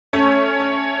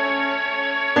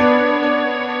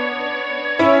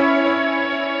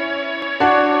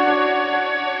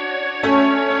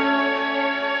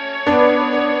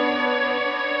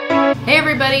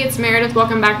everybody, it's Meredith.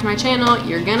 Welcome back to my channel.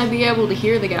 You're gonna be able to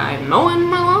hear the guy mowing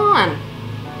my lawn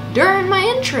during my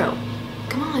intro.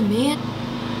 Come on, man.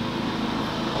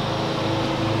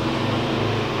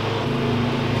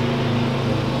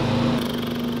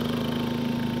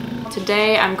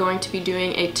 Today I'm going to be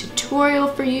doing a tutorial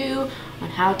for you on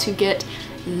how to get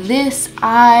this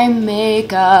eye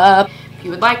makeup. If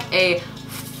you would like a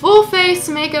full face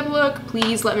makeup look,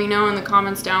 please let me know in the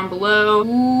comments down below.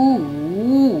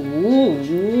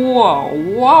 Wow.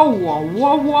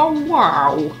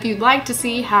 If you'd like to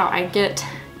see how I get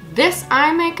this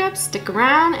eye makeup, stick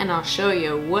around and I'll show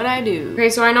you what I do. Okay,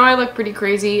 so I know I look pretty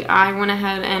crazy. I went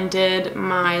ahead and did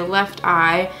my left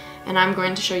eye, and I'm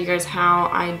going to show you guys how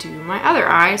I do my other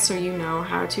eye so you know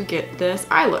how to get this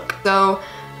eye look. So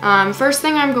first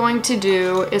thing I'm going to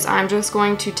do is I'm just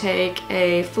going to take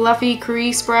a fluffy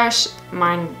crease brush.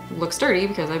 Mine looks dirty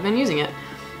because I've been using it.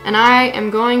 And I am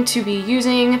going to be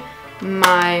using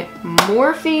my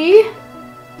Morphe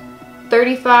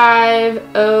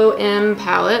 35OM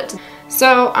palette.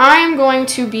 So I'm going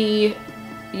to be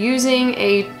using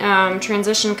a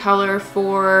transition color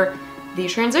for the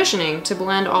transitioning to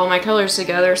blend all my colors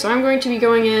together. So I'm going to be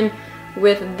going in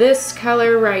with this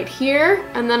color right here,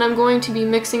 and then I'm going to be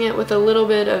mixing it with a little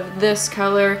bit of this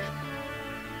color.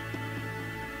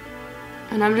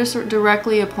 And I'm just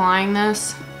directly applying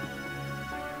this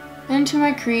into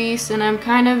my crease, and I'm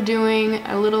kind of doing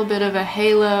a little bit of a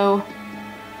halo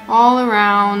all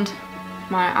around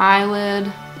my eyelid.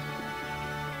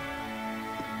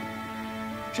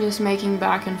 Just making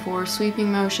back and forth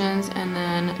sweeping motions and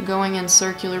then going in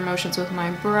circular motions with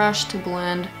my brush to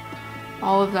blend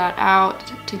all of that out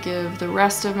to give the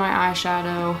rest of my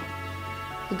eyeshadow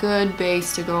a good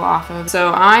base to go off of.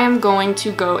 So I am going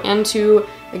to go into,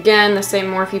 again, the same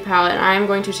Morphe palette, and I am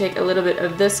going to take a little bit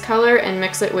of this color and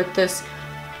mix it with this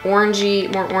orangey,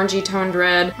 more orangey toned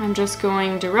red. I'm just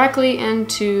going directly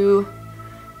into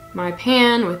my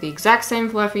pan with the exact same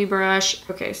fluffy brush.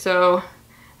 Okay, so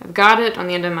I've got it on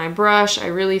the end of my brush. I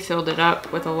really filled it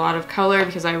up with a lot of color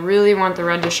because I really want the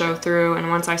red to show through, and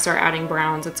once I start adding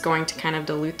browns, it's going to kind of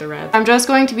dilute the red. I'm just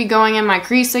going to be going in my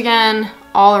crease again,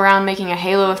 all around, making a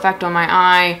halo effect on my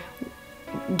eye,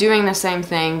 doing the same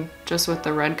thing, just with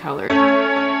the red color.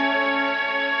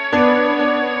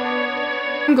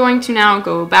 I'm going to now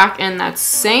go back in that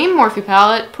same Morphe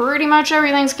palette. Pretty much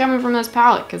everything's coming from this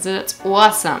palette because it's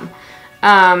awesome.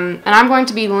 And I'm going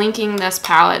to be linking this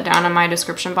palette down in my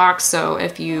description box, so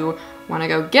if you want to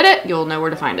go get it, you'll know where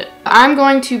to find it. I'm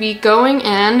going to be going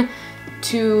in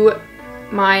to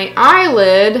my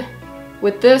eyelid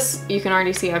with this. You can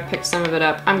already see I picked some of it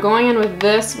up. I'm going in with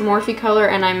this Morphe color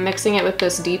and I'm mixing it with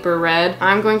this deeper red.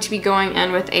 I'm going to be going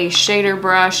in with a shader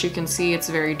brush. You can see it's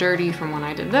very dirty from when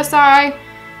I did this eye.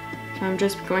 So I'm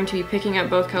just going to be picking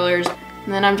up both colors,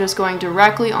 and then I'm just going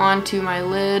directly onto my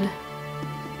lid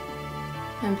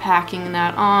and packing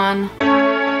that on.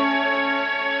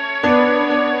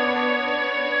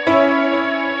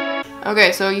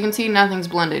 Okay, so you can see nothing's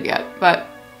blended yet, but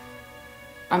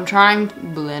I'm trying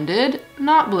blended,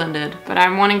 not blended, but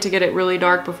I'm wanting to get it really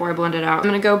dark before I blend it out. I'm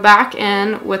gonna go back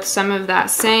in with some of that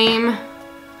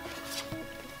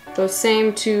those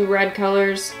same two red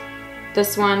colors,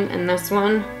 this one and this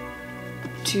one,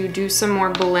 to do some more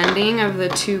blending of the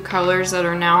two colors that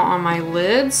are now on my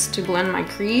lids to blend my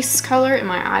crease color and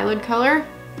my eyelid color.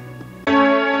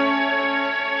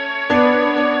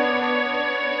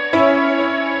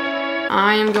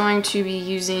 I am going to be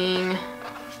using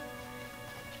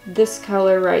this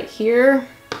color right here,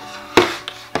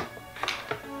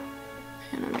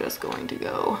 and I'm just going to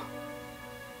go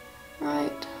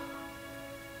right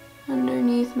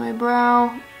underneath my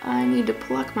brow. I need to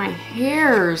pluck my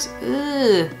hairs.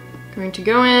 Ugh. Going to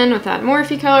go in with that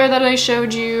Morphe color that I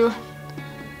showed you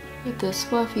with this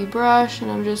fluffy brush,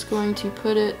 and I'm just going to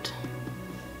put it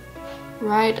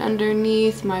right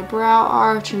underneath my brow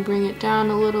arch and bring it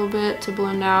down a little bit to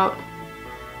blend out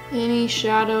any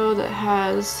shadow that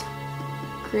has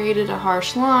created a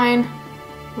harsh line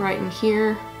right in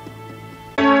here.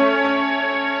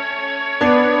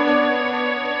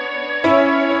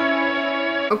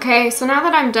 Okay, so now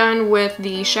that I'm done with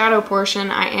the shadow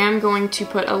portion, I am going to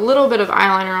put a little bit of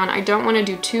eyeliner on. I don't want to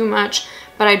do too much,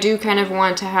 but I do kind of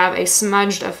want to have a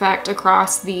smudged effect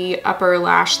across the upper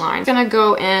lash line. I'm gonna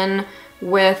go in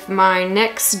with my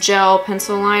NYX gel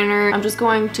pencil liner. I'm just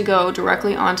going to go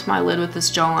directly onto my lid with this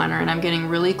gel liner, and I'm getting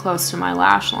really close to my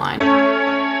lash line.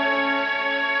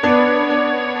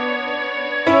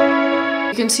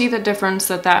 You can see the difference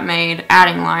that made.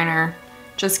 Adding liner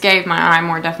just gave my eye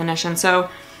more definition. So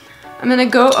I'm gonna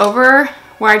go over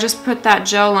where I just put that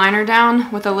gel liner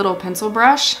down with a little pencil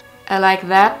brush, I like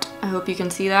that. I hope you can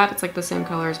see that. It's like the same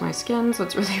color as my skin, so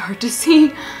it's really hard to see.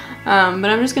 But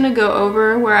I'm just gonna go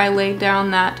over where I laid down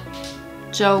that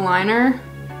gel liner,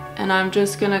 and I'm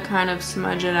just gonna kind of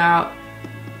smudge it out.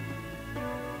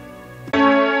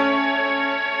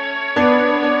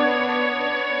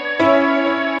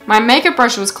 My makeup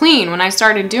brush was clean when I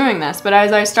started doing this, but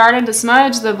as I started to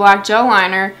smudge the black gel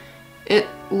liner, it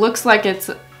looks like it's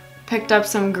picked up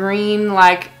some green,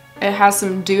 like it has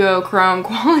some duochrome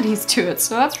qualities to it,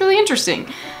 so that's really interesting.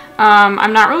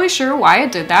 I'm not really sure why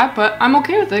it did that, but I'm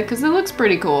okay with it because it looks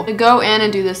pretty cool. I go in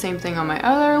and do the same thing on my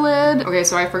other lid. Okay,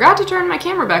 so I forgot to turn my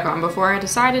camera back on before I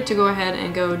decided to go ahead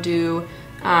and go do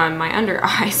my under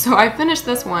eye. So I finished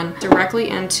this one directly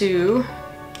into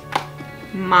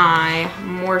my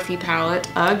Morphe palette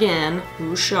again.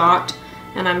 Ooh, shocked.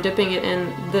 And I'm dipping it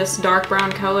in this dark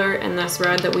brown color and this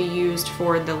red that we used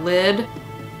for the lid.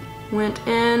 Went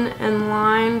in and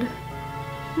lined.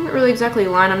 I didn't really exactly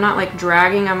line, I'm not like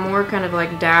dragging, I'm more kind of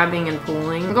like dabbing and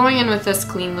pulling. I'm going in with this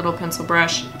clean little pencil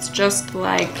brush. It's just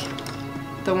like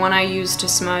the one I used to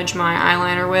smudge my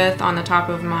eyeliner with on the top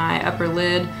of my upper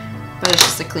lid, but it's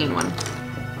just a clean one.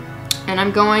 And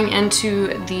I'm going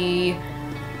into the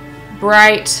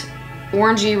bright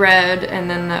orangey red and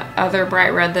then the other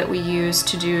bright red that we used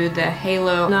to do the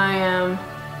halo. And I am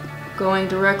going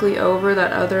directly over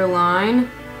that other line.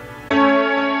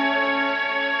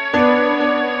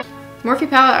 Morphe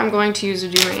palette I'm going to use to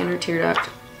do my inner tear duct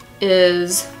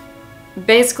is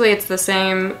basically it's the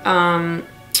same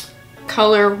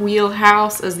color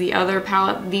wheelhouse as the other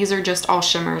palette. These are just all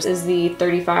shimmers. This is the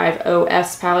 35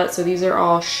 OS palette, so these are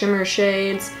all shimmer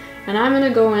shades. And I'm gonna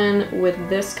go in with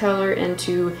this color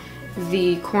into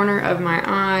the corner of my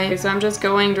eye. So I'm just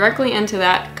going directly into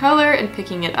that color and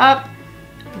picking it up,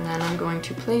 and then I'm going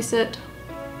to place it.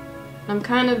 I'm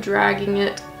kind of dragging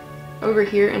it over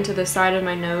here into the side of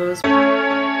my nose.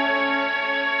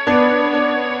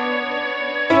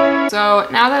 So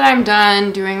now that I'm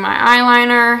done doing my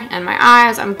eyeliner and my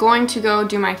eyes, I'm going to go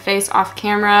do my face off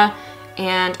camera,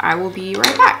 and I will be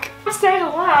right back. Say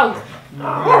hello!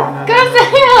 Go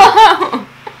say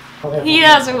hello! He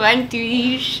doesn't want to,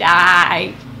 he's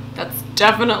shy. That's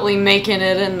definitely making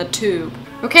it in the tube.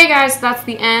 Okay guys, that's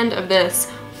the end of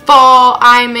this fall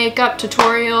eye makeup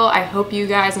tutorial. I hope you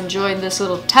guys enjoyed this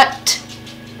little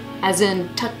as in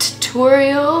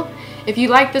tutorial. If you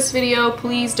like this video,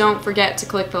 please don't forget to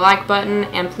click the like button,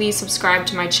 and please subscribe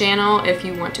to my channel if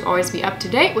you want to always be up to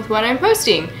date with what I'm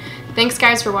posting. Thanks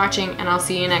guys for watching, and I'll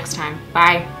see you next time.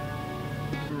 Bye.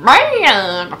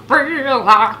 Man, I feel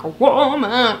like a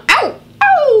woman. Ow!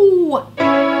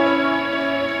 Ow!